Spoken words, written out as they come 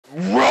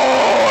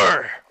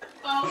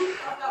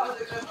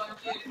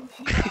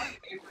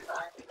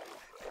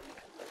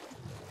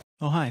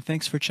Oh, hi,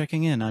 thanks for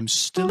checking in. I'm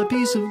still a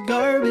piece of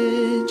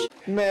garbage.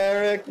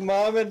 Merrick,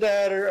 mom and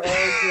dad are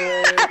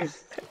arguing.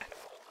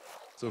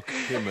 It's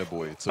okay, my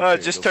boy. It's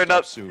okay. Just They'll turn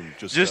up. stop soon.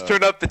 Just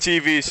turn up the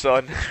TV,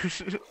 son.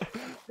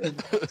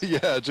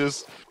 Yeah,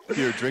 just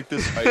here. Drink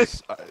this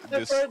ice.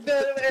 I've heard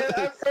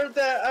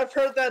that. I've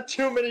heard that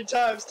too many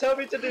times. Tell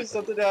me to do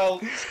something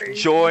else.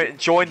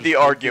 Join the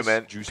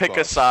argument. Pick a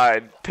box.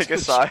 side. Pick a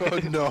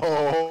side.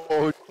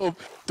 No,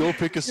 don't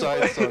pick a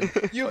side, son.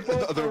 You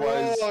both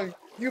Otherwise, are wrong.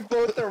 You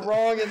both are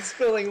wrong and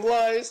spilling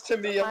lies to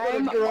me.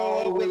 I'm gonna grow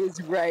up. always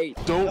right.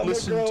 don't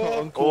listen to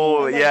Uncle.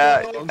 Oh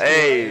yeah. Uncle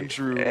Hey.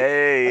 Andrew.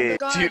 Hey.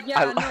 God, Dude,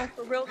 yeah, no,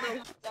 for real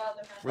though.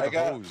 Where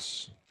the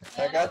hose?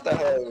 I got the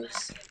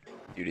hose.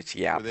 Dude, it's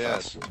Yap Where they at?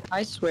 Fest.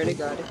 I swear to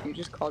God, if you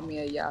just called me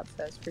a yap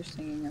fest for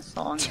singing a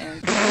song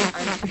and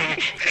I'm going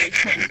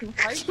to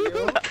fight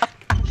you.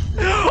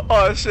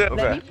 Oh shit. Let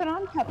me Okay. put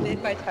on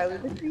Puppet by Tyler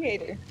the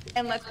Creator.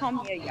 And let's call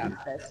me a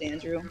yap fest,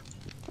 Andrew.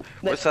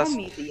 Let's What's call that?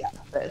 me the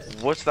yap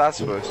fest. What's that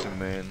supposed to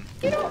mean?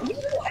 You know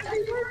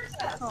every word to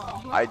that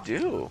song. I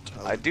do.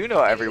 I do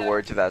know every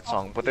word to that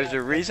song, but there's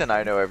a reason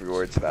I know every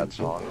word to that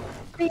song.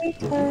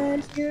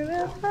 Because you're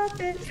a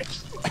puppet.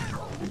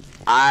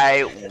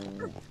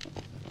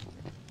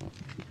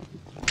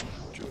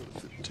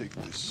 Jonathan, take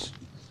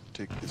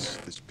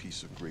this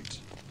piece of great's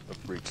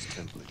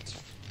template.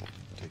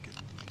 Take it.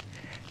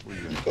 Where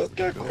you at? Both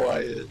got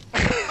quiet.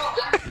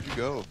 Where'd you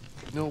go?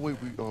 No, wait.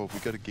 We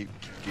gotta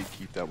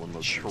gatekeep that one.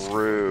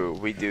 True.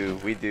 We do.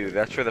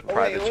 That's for the Oh,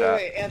 private wait,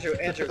 chat. Andrew,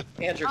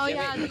 Oh, give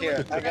yeah, me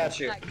here. I got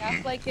you.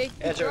 Gaslight gate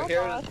Andrew,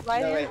 here. girl boss,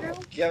 right, No, wait.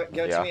 Andrew? Give it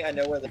Yeah. to me. I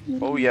know where the.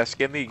 Oh yes,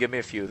 give me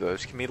a few of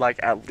those. Give me like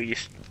at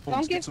least.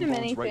 Don't give him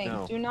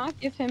anything. Do not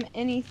give him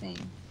anything.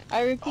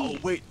 I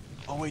repeat.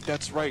 Oh wait,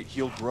 that's right.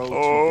 He'll grow.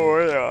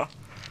 Oh yeah.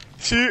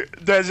 See,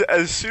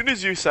 as soon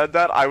as you said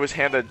that, I was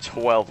handed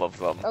 12 of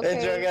them. Okay.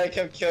 Andrew, I gotta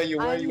come kill you.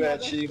 Where are I'm you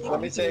at, never Chief?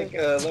 seeing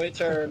Let me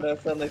turn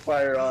friendly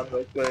fire on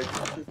real quick.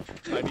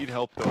 I need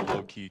help though,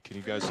 low key. Can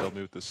you guys help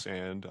me with the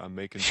sand? I'm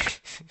making.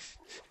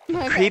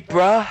 My Creep,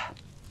 bad,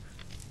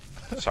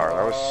 bruh. Sorry,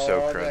 that was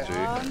so Oh,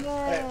 cringy.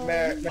 Oh no.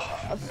 Merrick.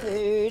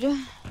 Food.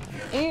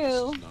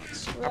 Ew.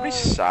 Nuts. How many Gross.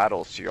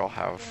 saddles do y'all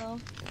have? No.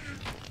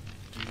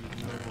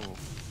 No.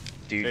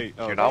 Dude, Hey,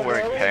 you're not they're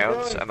wearing already pants,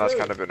 growing and that's fruit.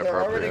 kind of They're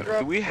already inappropriate. growing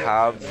Do we fruit.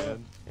 have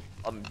Man.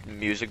 a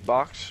music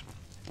box?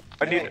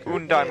 I need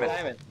one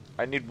diamond.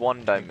 I need one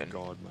Thank diamond.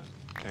 God, man.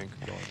 Thank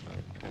God,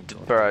 man.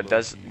 Thank God.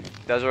 Bruh,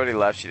 Des already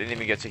left. She didn't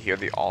even get to hear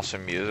the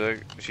awesome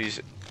music. She's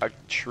a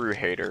true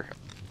hater.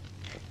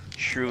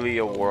 Truly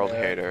a world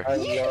hater. I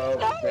You love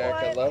know Merrick.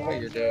 I what, love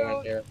what you're doing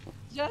Andrew? here.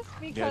 Just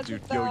because Yeah,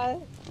 dude, of that.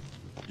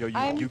 Yo,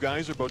 I'm- you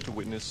guys are about to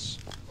witness.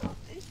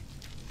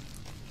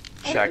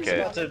 Check He's it.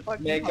 about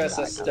to make us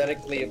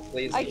aesthetically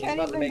pleasing. I He's can't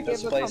about to even make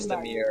us give a place the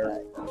comeback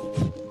mirror.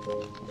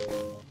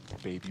 to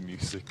Baby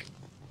music.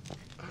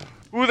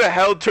 Who the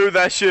hell turned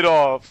that shit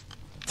off?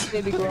 that.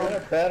 Baby Get girl. a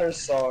better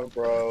song,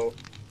 bro.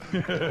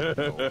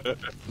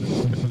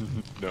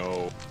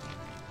 No.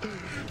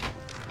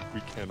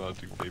 We cannot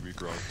do Baby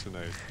Gronk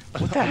tonight.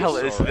 What the hell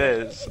is Sorry.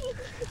 this?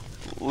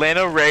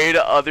 Lana Ray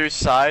to other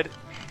side?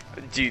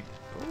 Dude.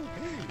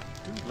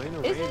 Dude, Lena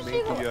Ray Isn't she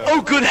made the- the,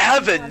 Oh, good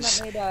That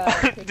heavens!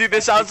 made, Dude,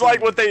 this sounds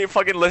like what they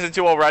fucking listen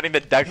to while writing the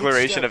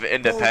Declaration of Oh, that's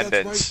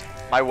Independence.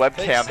 My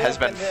webcam has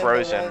been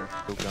frozen.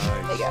 Oh, There you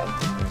guys. go.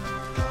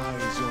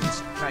 Guys, yo,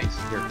 this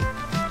Nice. here.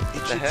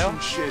 The hell?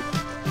 Shit. You know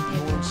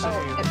what I'm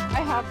saying? Oh,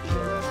 I have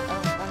to.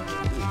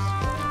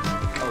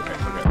 Okay.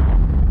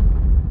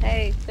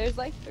 Hey, there's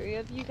like 3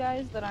 of you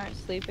guys that aren't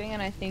sleeping,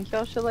 and I think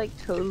y'all should like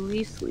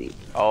totally sleep.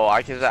 Oh,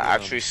 I can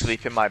actually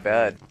sleep in my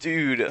bed.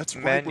 Dude, That's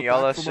right, man, we're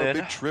y'all back from our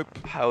listen. big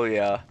trip. Hell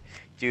yeah.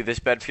 Dude, this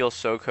bed feels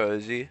so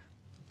cozy.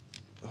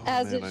 Oh,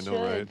 As man, it I should,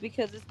 know, right?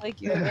 because it's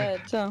like your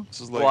bed. So.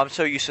 This is like, Well, I'm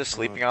so used to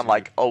sleeping on dude.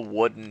 like a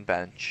wooden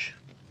bench.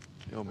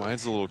 yo,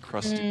 mine's a little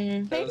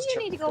crusty. Maybe was you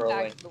need to go curling.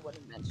 back to the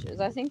wooden benches.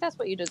 I think that's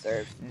what you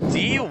deserve.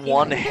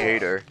 D1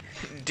 hater.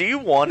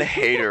 D1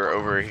 hater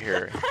over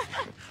here.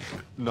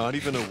 Not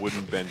even a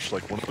wooden bench,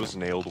 like one of those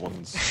nailed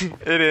ones.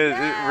 It is.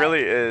 It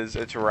really is.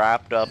 It's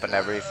wrapped up and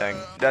everything.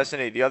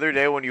 Destiny, the other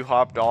day when you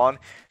hopped on,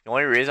 the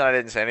only reason I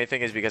didn't say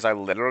anything is because I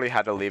literally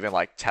had to leave in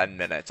like 10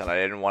 minutes and I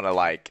didn't want to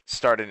like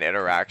start an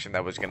interaction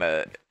that was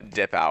gonna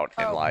dip out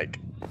in Oh. like.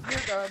 You're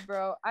good,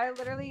 bro. I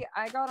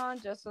got on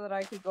just so that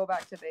I could go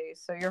back to base,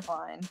 so you're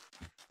fine.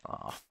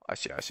 Oh, I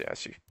see.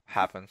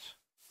 Happens.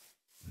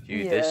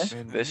 Dude, Yeah. this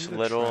Man, we this need a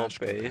little trash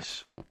can.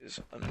 base is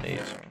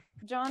amazing.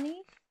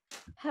 Johnny,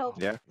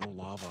 help. Yeah. No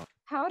lava.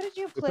 How did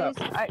you place?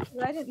 I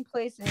didn't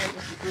place any of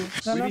this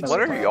group. We need What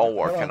to- are y'all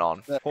working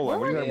on? Hold on,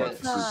 what are you We're talking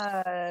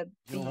about? on,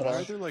 Yo, why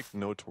are there like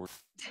no torch?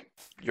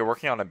 You're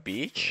working on a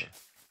beach?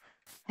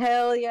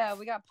 Hell yeah,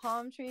 we got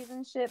palm trees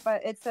and shit,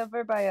 but it's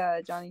over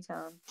by Johnny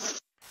Town.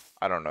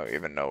 I don't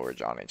even know where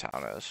Johnny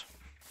Town is.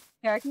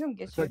 Yeah, I can come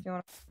get you if you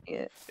want to see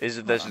it. Is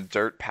it this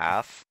dirt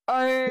path?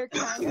 Or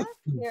kinda?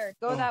 Here,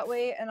 go that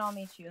way and I'll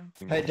meet you.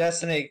 Hey,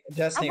 Destiny,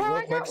 I real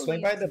quick, got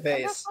swing by leaves. the I got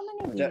base. so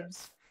many De-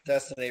 leaves.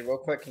 Destiny, real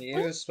quick, can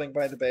you swing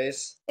by the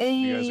base? You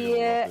guys are gonna love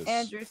Yeah, this.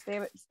 Andrew,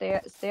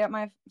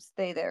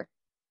 stay there.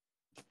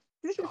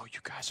 Oh, you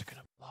guys are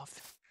gonna love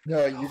it.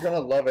 No, you're gonna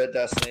love it,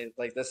 Destiny.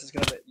 Like this is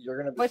gonna be. You're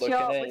gonna be But looking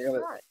y'all, at it. You're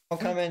gonna.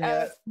 Don't come in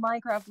yet.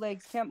 Minecraft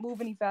legs can't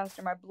move any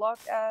faster. My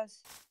blocked ass.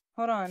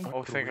 Hold on.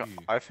 Oh,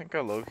 I think I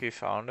low-key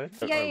found it.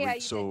 Yeah,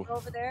 you so can go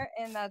over there,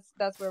 and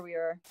that's where we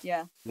are.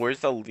 Yeah. Where's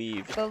the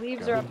leave? The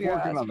leaves are up your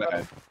Working ass. on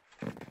that.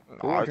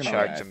 I Working on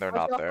checked that. and they're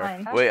What's not your there.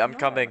 line? Wait, I'm No.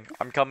 coming.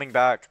 I'm coming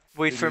back.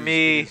 Wait It for is-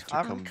 me. it is to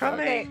I'm come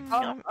back.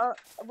 coming.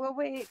 Okay, we'll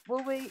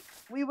wait.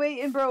 We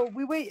waiting, bro.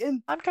 We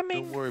waiting. I'm Don't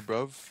coming. worry,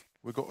 bruv.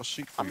 We got a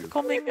seat for you. I'm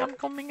coming. I'm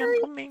coming.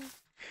 I'm coming.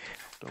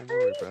 Don't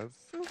worry, bruv.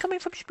 I'm coming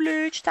from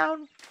Splurge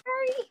Town.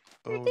 Hurry.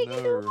 Oh taking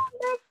too no.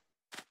 long.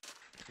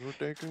 You're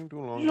taking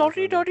too long.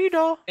 Lottie dotty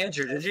da.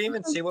 Andrew, did you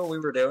even see what we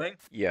were doing?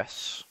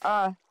 Yes.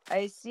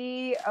 I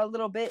see a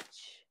little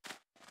bitch.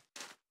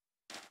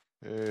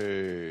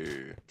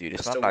 Hey. Dude,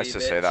 it's Just not a nice wee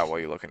to say bitch. that while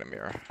you look in the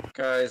mirror.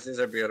 Guys, these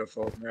are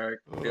beautiful. Very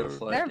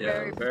beautiful. They're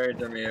idea. Very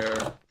demure.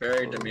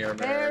 Very demure.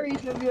 Very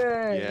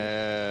demure.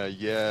 Yeah,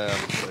 yeah.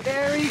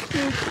 Very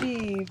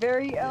cutesy.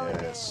 Very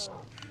elegant. Yes.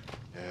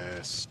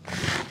 Yes.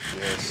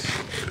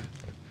 Yes.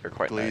 They're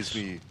quite Glaze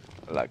nice. me.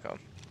 I like them.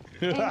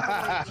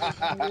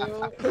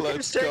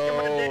 Let's Taking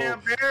my go.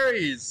 damn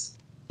berries.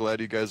 Glad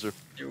you guys are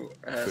You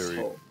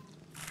asshole.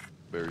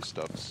 very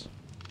stuffs.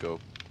 Go.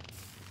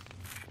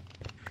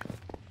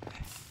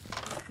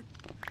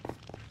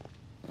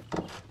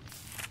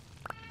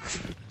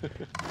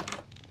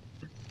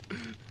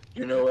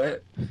 You know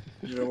what?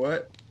 You know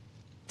what?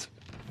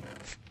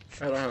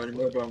 I don't have any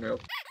more bone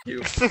milk.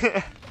 You.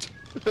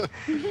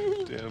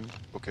 Damn.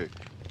 Okay.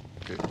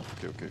 Okay.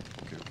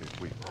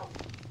 Wait.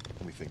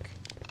 Let me think.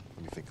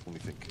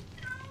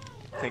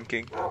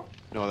 Thinking.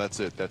 No, that's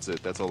it.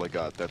 That's all I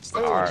got. That's the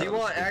Oh, do you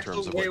want in actual?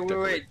 terms of, Wait, like,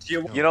 wait. Do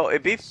you? You know,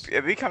 it'd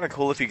be kind of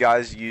cool if you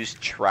guys used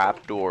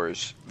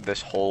trapdoors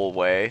this whole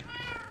way.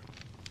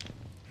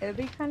 It'd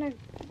be kind of,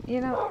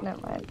 never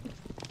mind.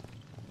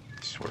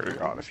 Swear to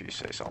God, if you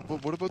say something.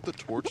 But what about the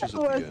torches I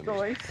at was the end?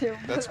 going to.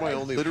 That's my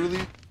only. Literally,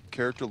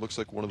 character looks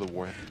like one of the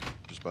Warhammer.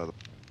 Just by the.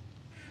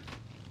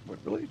 What,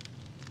 really?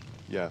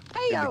 Yeah.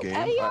 Heyo, in the game,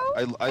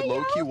 heyo, I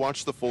low key heyo.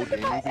 watched the full game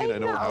movie and I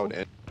know how it Heyo.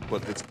 ends,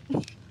 but it's.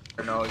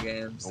 In all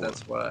games, Oh.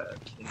 that's why.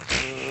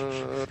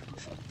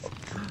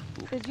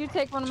 Did you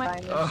take one of my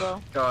diamonds, bro?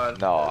 Oh God.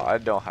 No, I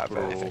don't have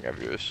anything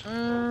of yours.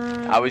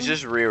 Mm. I was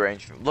just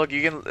rearranging. Look,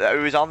 you can.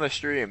 It was on the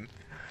stream.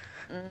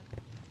 Mm.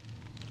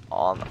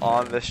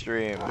 On the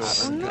stream.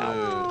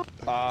 No.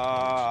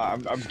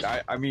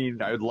 I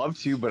mean, I'd love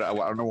to, but I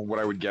don't know what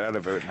I would get out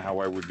of it and how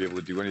I would be able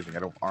to do anything. I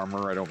don't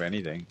armor. I don't have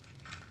anything.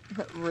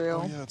 Oh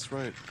Real. yeah, that's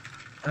right.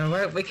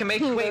 Alright, we can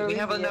make. Wait, we Literally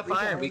have enough every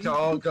iron. We time.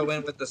 can all go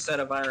in with the set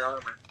of iron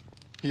armor.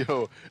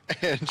 Yo,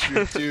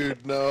 Andrew,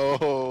 dude,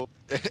 no.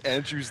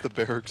 Andrew's the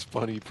barracks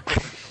bunny, bro.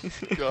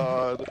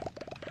 God.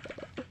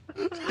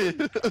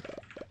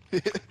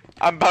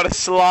 I'm about to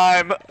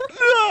slime.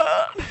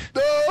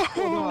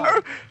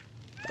 No!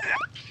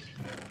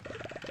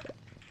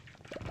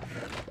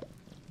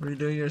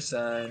 Redo your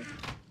sign.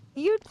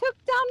 You took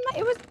down my.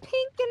 It was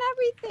pink and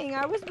everything.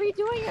 I was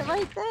redoing it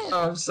right then.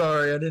 Oh, I'm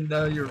sorry. I didn't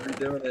know you were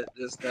redoing it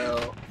just now.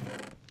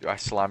 Dude, I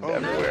slimed Oh,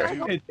 no.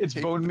 everywhere. It's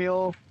bone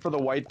meal for the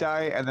white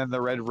dye, and then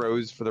the red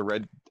rose for the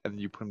red, and then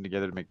you put them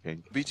together to make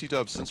pink. BT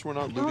Dubs, since we're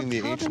not Don't looting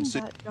the tell them ancient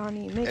city, that,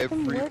 Johnny. Make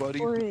them work everybody-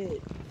 for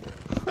it.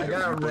 I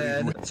got Everybody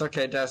red. went- It's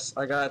okay, Des.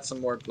 I got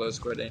some more glow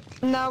squid ink.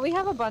 No, we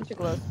have a bunch of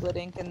glow split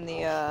ink in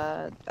the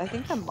I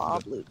think the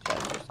mob loot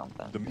chest or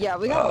something. The- Yeah,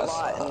 we got Oh, a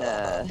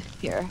lot in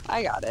here.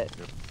 I got it.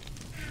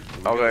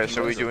 Okay,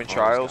 so we doing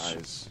trials?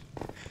 Guys.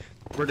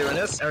 We're doing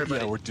this?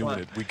 Everybody. Yeah, we're doing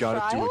come it. We gotta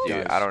do it, Trials?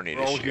 guys. Dude, I don't need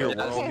We're a all shield. here.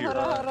 We're all Okay, here.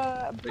 hold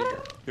on.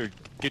 Here,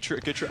 get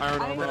your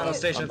iron I armor. need Metal to-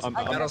 stations. I'm-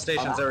 Metal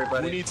stations, Who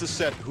everybody. needs a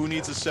set? Who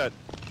needs a set?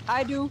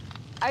 I do.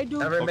 Every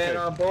Okay. man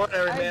on board.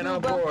 Every I man do,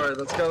 on bro. board.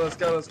 Let's go. Let's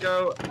go. Let's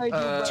go. I do,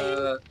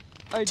 bro.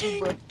 I do,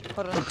 bro.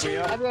 Hold on. Okay,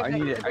 I'll be right I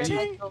back. need it. I'll be right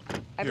I back, bro.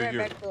 I'll be Here, right here.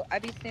 back, bro. I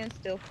be standing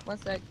still. One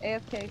sec.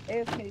 AFK.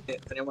 AFK.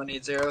 If anyone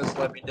needs arrows,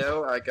 let me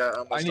know. I got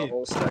almost a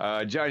whole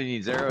stack. Johnny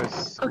needs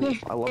arrows. Okay.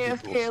 I love these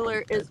AFK tools.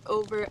 alert is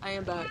over. I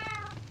am back.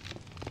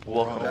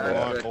 Welcome Alright,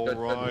 back. good, good,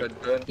 good,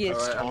 good, good. Yes.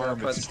 Alright, I'm gonna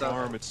put It's stuff.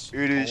 time. It's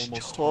It is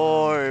almost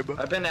time.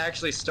 I've been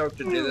actually stoked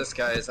to do this,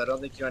 guys. I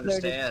don't think you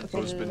understand.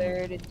 Bro's been-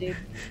 Alerted, dude.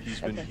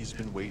 Okay. He's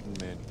been waiting,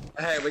 man.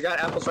 Hey, we got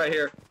apples right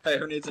here. Hey,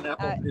 who needs an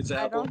apple? Who needs an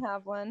I apple? don't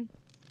have one.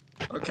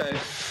 Okay.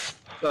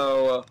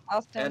 So,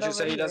 I'll stand Andrew over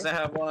said he here. doesn't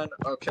have one.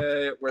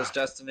 Okay, where's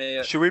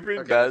Destiny? Should we bring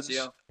Okay, beds?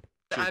 let's see.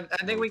 I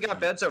think we got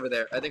beds over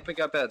there. I think we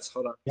got beds.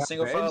 Hold on. Got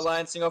Single beds? file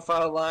line, single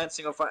file line,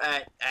 single file.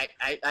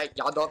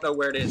 Y'all don't know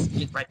where it is.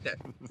 It's right there.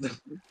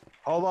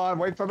 Hold on,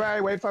 wait for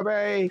me, wait for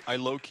me. I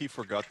low key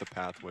forgot the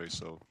pathway,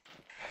 so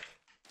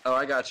Oh,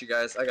 I got you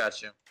guys. I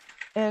got you.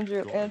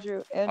 Andrew.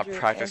 I'm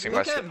practicing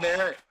Look my at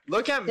Merrick.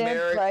 Look at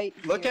Merrick. Right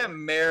Look here. at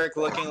Merrick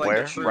looking like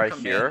Where? a true Right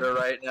commander here?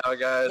 right now,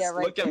 guys. Yeah,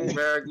 right Look at there.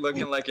 Merrick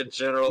looking like a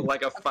general,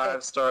 like a Okay.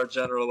 5-star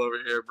general over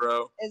here,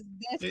 bro. Is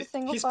this the He-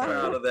 single he's file?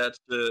 proud of that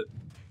shit.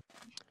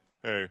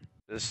 hey,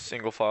 This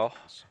single file.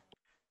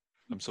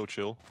 I'm so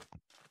chill.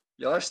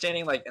 Y'all are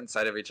standing like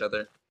inside of each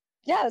other.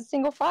 Yeah, it's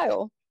single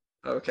file.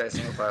 Okay,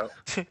 single file.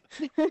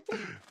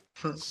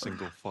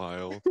 Single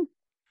file.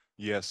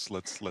 Yes,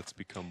 let's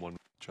become one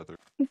with each other.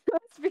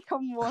 Let's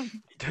become one.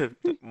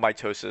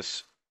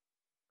 Mitosis.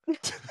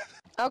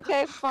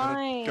 Okay,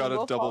 fine. gotta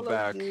we'll double follow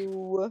back.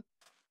 You.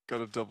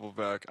 Gotta double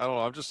back. I don't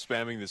know. I'm just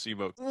spamming this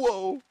emote.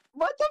 Whoa!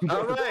 What the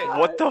fuck? Alright.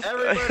 What the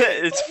Everybody,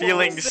 it's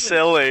feeling listen.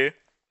 silly.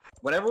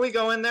 Whenever we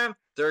go in there,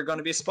 there are going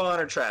to be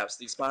spawner traps.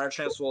 These spawner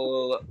traps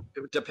will,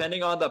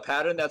 depending on the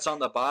pattern that's on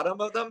the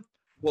bottom of them,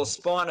 will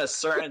spawn a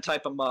certain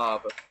type of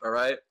mob.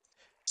 Alright?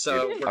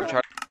 So, I'm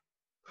trying.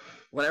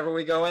 whenever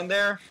we go in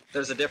there,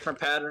 there's a different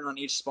pattern on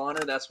each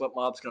spawner. That's what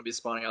mob's going to be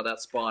spawning out that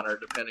spawner,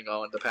 depending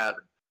on the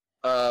pattern.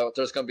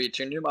 There's going to be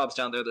 2 new mobs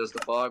down there. There's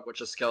the Bog, which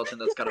is a skeleton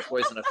that's got a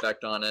poison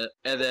effect on it.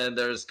 And then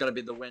there's going to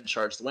be the Wind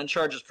Charge. The Wind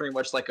Charge is pretty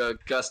much like a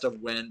gust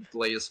of wind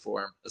blaze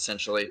form,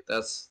 essentially.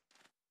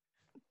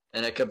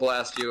 And it could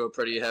blast you a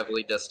pretty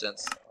heavily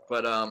distance.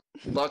 But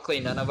luckily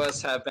none of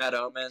us have bad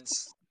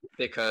omens,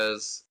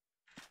 because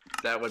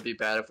that would be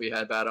bad if we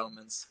had bad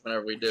omens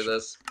whenever we do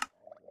this.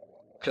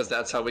 Because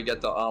that's how we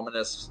get the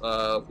ominous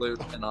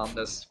loot, and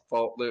ominous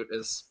vault loot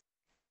is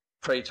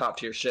pretty top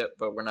tier shit,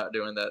 but we're not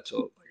doing that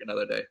till like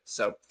another day.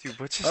 So, Dude,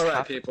 what just alright,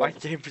 happened? people. My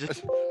game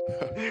just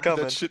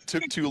coming. That shit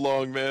took too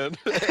long, man.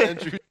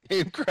 Andrew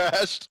game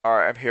crashed.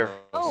 Alright, I'm here.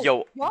 Oh,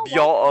 Yo, y'all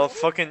y'all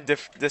walked away? fucking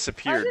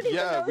disappeared. I didn't even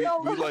Yeah, know we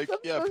y'all left. like, I'm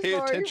yeah, so pay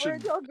sorry. attention.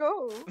 Where'd y'all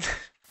go?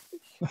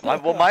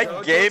 Well, my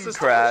Go game closest-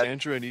 crashed.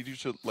 Andrew, I need you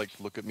to like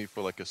look at me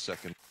for like a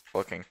second.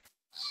 Looking.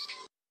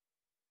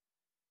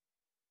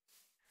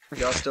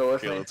 Y'all still with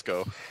Okay, me? let's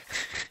go.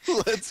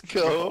 Let's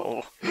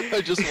go. Oh.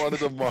 I just wanted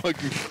to mug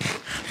you.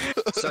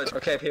 So,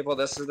 okay, people,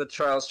 this is the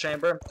Trials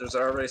Chamber. There's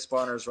already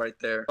spawners right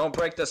there. Don't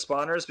break the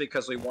spawners,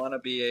 because we want to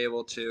be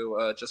able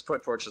to just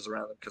put torches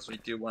around them, because we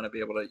do want to be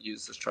able to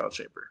use this Trial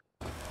Chamber.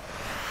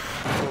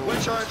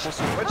 Wind Charge!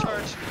 Wind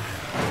Charge!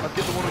 I'm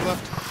getting the one on the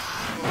left.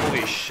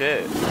 Holy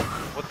shit.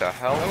 What the I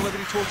hell? don't have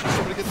any torches.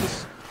 Somebody get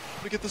this.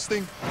 Somebody get this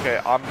thing.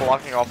 Okay, I'm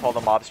blocking off all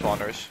the mob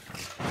spawners.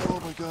 Oh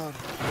my god.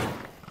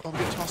 I'm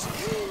getting tossed.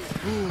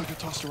 Ooh, I get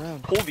tossed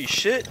around. Holy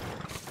shit.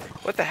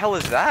 What the hell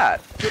is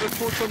that? Get a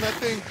torch on that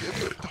thing.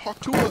 Hawk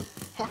Tua.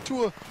 Hawk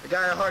Tua. I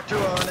got a Hawk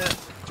Tua on it.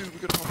 Dude, we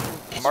got a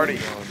Hawk Tua. Marty.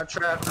 I'm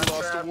trapped. We I'm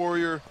lost a trapped.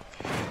 warrior.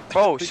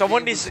 Bro, The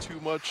someone game was needs. too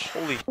much.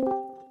 Holy.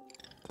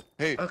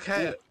 Hey.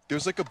 Okay. oh,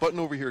 there's like a button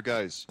over here,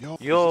 guys. Yo. is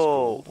this Yo,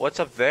 gold? what's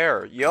up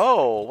there?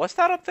 Yo, what's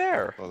that up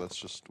there? Oh, that's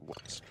just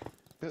what.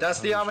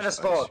 That's the ominous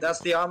vault. That's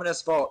the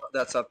ominous vault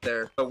that's up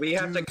there. But we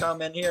have to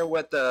come in here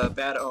with the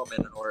bad omen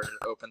in order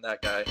to open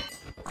that guy.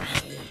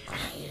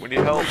 We need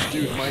help.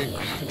 Dude, my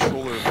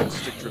controller and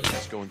stick drift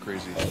is going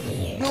crazy.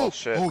 No!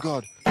 shit. Oh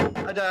god.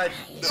 I died.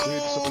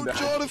 No,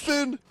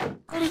 Jonathan!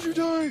 How did you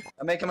die?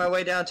 I'm making my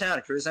way downtown,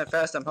 cruising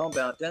fast. I'm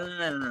homebound.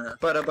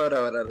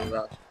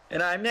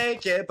 And I'm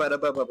naked.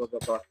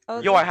 Oh,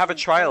 Yo, I that's have a the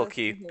trial chest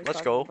key. he was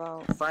Let's talking go.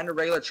 about. Find a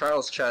regular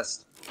trials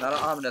chest, not an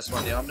ominous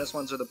one. The ominous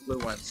ones are the blue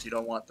ones. You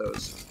don't want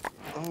those.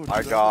 Oh, dude,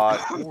 I that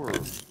got- was like 4.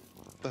 What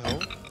the hell?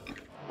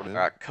 What I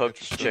got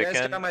cooked Interesting. You guys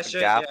chicken, got my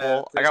shit? apple. Yeah,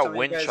 I please got tell me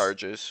wind you guys-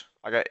 charges.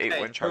 I got 8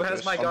 Hey, wind who has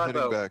charges. my I'm god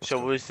heading bow? back. So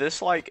was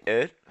this like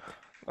it?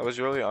 That was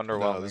really No,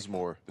 underwhelming. there's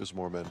more. There's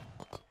more, men.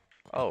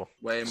 Oh.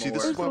 Way See, more.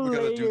 this is why we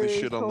gotta do this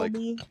shit on like.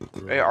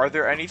 Hey, are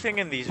there anything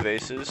in these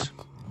vases?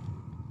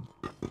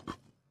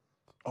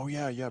 Oh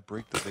yeah, yeah.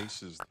 Break the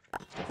vases.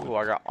 Ooh,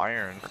 I got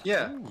iron.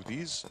 Yeah. Ooh,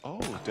 these.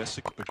 Oh,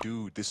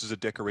 dude, this is a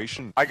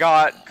decoration. I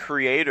got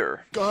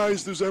creator.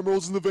 Guys, there's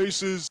emeralds in the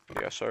vases.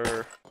 Yes,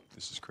 sir.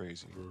 This is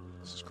crazy.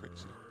 This is crazy.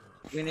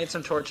 We need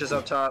some torches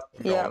up top.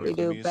 Yeah, Give we me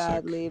do a sec.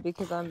 badly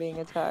because I'm being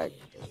attacked.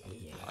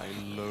 I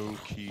low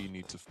key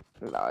need to.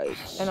 Like,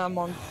 and I'm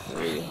on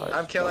 3 hearts.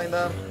 I'm killing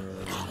them.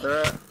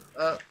 They're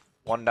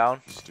One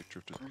down. Stick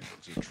drifted.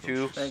 is atrocious.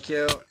 2. Thank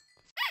you.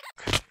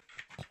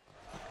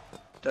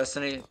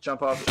 Destiny,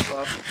 jump off, jump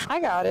off. I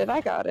got it.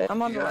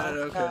 I'm on You the got last it?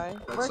 Okay. guy.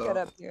 That's We're good all.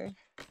 up here.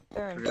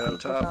 They're in We're up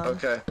top. zone.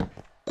 Okay.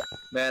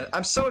 Man,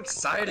 I'm so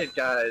excited,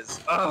 guys.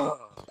 Oh,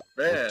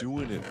 We're man.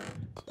 doing it.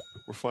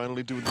 We're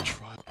finally doing the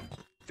trial.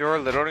 There are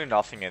literally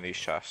nothing in these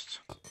chests.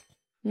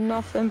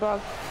 Nothing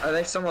but I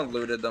think someone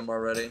looted them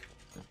already.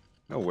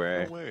 No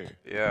way. No way.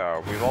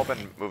 Yeah, we've all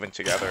been moving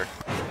together.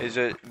 Is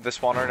it the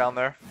spawner down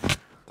there?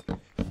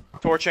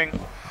 Torching.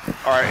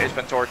 Alright, it's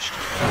been torched.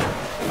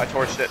 I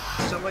torched it.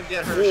 Someone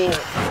get her shit.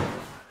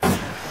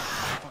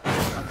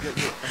 I'm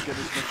getting it. I'm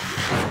getting as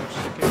much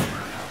as I can.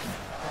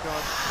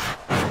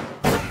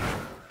 Oh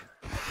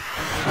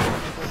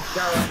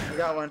Got one. I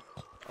got one.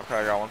 Okay,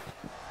 I got one.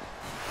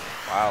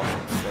 Wow,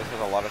 this is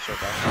a lot of shit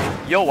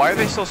down. Yo, why are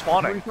they still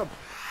spawning?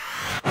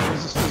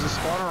 There's a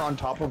spawner on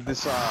top of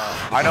this.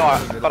 I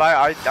know, but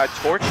I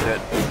torched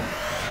it.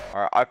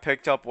 Alright, I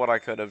picked up what I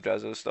could of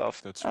Jez's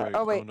stuff. That's right.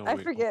 oh wait, no, I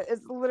wait. forget.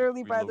 It's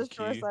literally We by the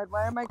shore low-key- side.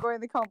 Why am I going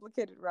the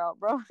complicated route,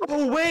 bro?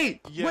 Oh, wait.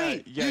 Yeah,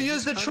 wait. yeah, you he's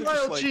used the kind of trial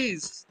just like-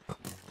 cheese.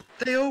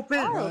 They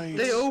open. Right.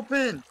 They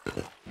open.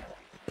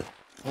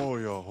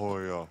 Hoya,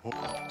 hoya,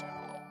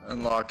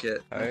 Unlock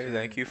it. Hey,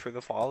 thank you for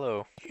the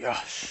follow.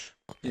 Yes.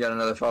 You got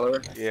another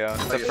follower? Yeah,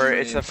 Like,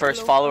 it's the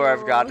first follower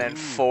I've gotten in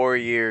 4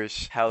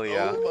 years. Hell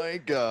yeah. Oh my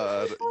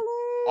god.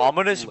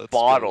 Ominous Let's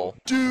bottle. go.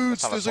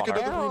 Dudes, That's there's not like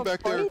a another room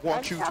back there.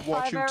 Watch out,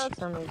 watch out.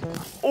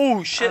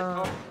 Oh shit!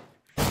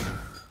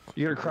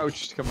 You gotta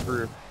crouch to come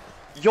through.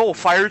 Yo,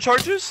 fire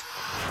charges?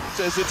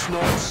 Says it's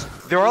not.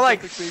 There are like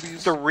Epic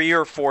babies. 3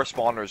 or 4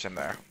 spawners in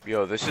there.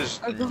 Yo, this is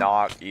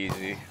not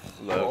easy.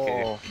 Low-key.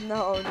 Oh,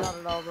 No, not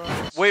at all, bro.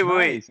 Wait.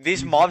 nice.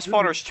 These mob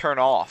spawners turn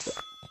off.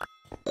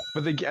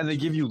 but they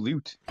give you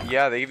loot.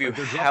 Yeah, they give you Like,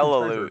 they're dropping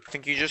hella treasure. loot. I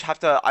think you just have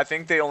to. I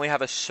think they only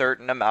have a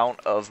certain amount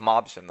of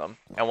mobs in them,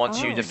 and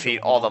once you Oh. defeat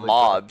all the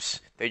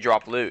mobs, they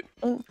drop loot.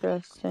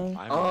 Interesting.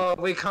 Oh,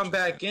 we come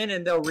back in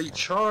and they'll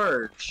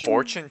recharge.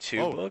 Fortune 2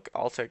 Oh. book.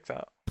 I'll take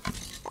that.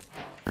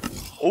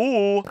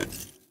 Ooh.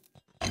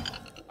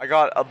 I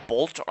got a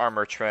bolt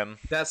armor trim.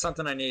 That's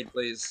something I need,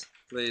 please.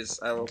 Please,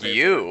 I will pay for it.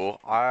 You?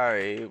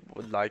 I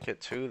would like it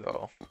too,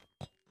 though.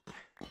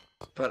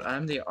 But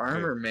I'm the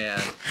armor man.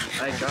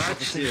 I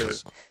got you.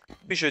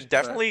 We should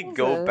definitely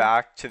go Okay.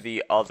 back to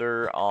the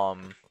other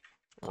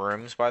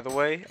rooms, by the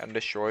way, and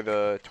destroy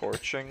the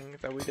torching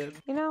that we did.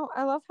 You know,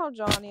 I love how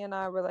Johnny and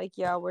I were like,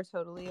 yeah, we're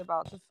totally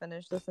about to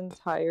finish this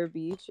entire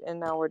beach, and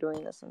now we're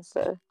doing this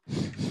instead.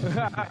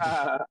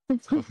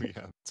 Oh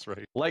yeah, that's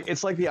right. Like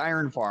it's like the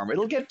iron farm.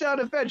 It'll get done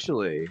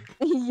eventually.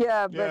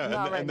 Yeah, but Yeah,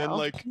 not and, right and then now.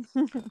 like,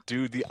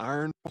 dude, the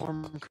iron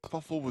farm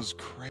kerfuffle was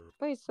crazy.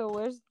 Wait, so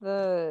where's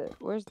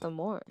the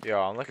more? Yeah,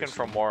 I'm looking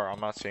for more. I'm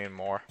not seeing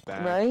more.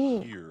 Back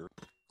Right. here,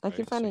 I Right,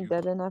 keep so finding you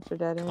dead end after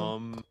dead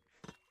end.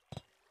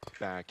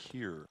 back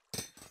here.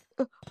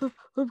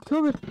 I'm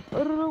coming.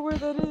 I don't know where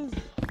that is.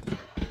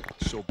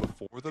 So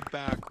before the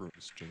back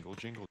rooms, jingle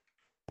jingle.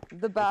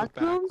 The back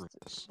rooms?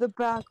 rooms. The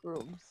back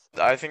rooms.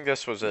 I think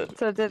this was it.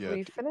 So did Yeah.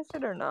 we finish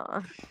it or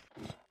not?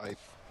 I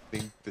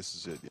think this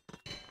is it.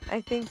 I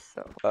think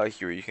so.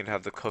 Here, you can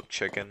have the cooked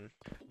chicken.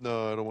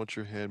 No, I don't want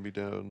your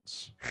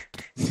hand-me-downs.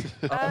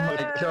 Oh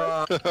my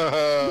god.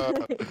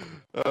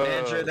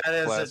 Andrew, that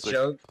is Classic. a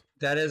joke.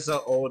 That is an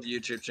old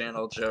YouTube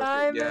channel joke.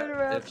 I'm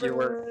Yeah, if you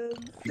were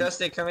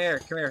Dusty, come here.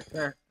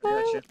 I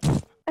got you.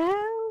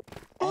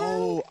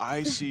 Oh,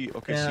 I see.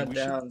 Okay, see, we should.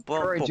 Down.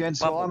 Alright, gents,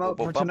 so I'm out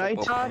for tonight.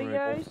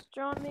 Adios,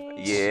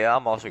 Johnny. Yeah,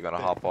 I'm also gonna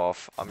hop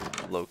off. I'm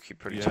low-key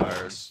pretty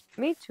tired. Yes.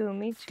 Me too,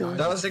 me too.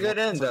 That was a good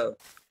end, though.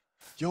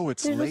 Yo,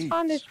 it's It was late.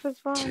 fun, it was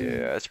fun.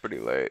 Yeah, it's pretty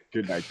late.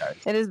 Good night, guys.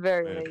 It is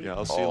very Man, late. yeah,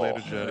 I'll see you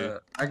later, Oh. Jenny.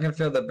 I can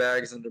feel the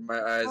bags under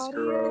my eyes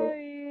grow.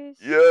 Adios.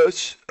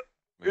 Yes,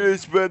 Man.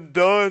 it's been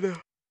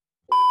done.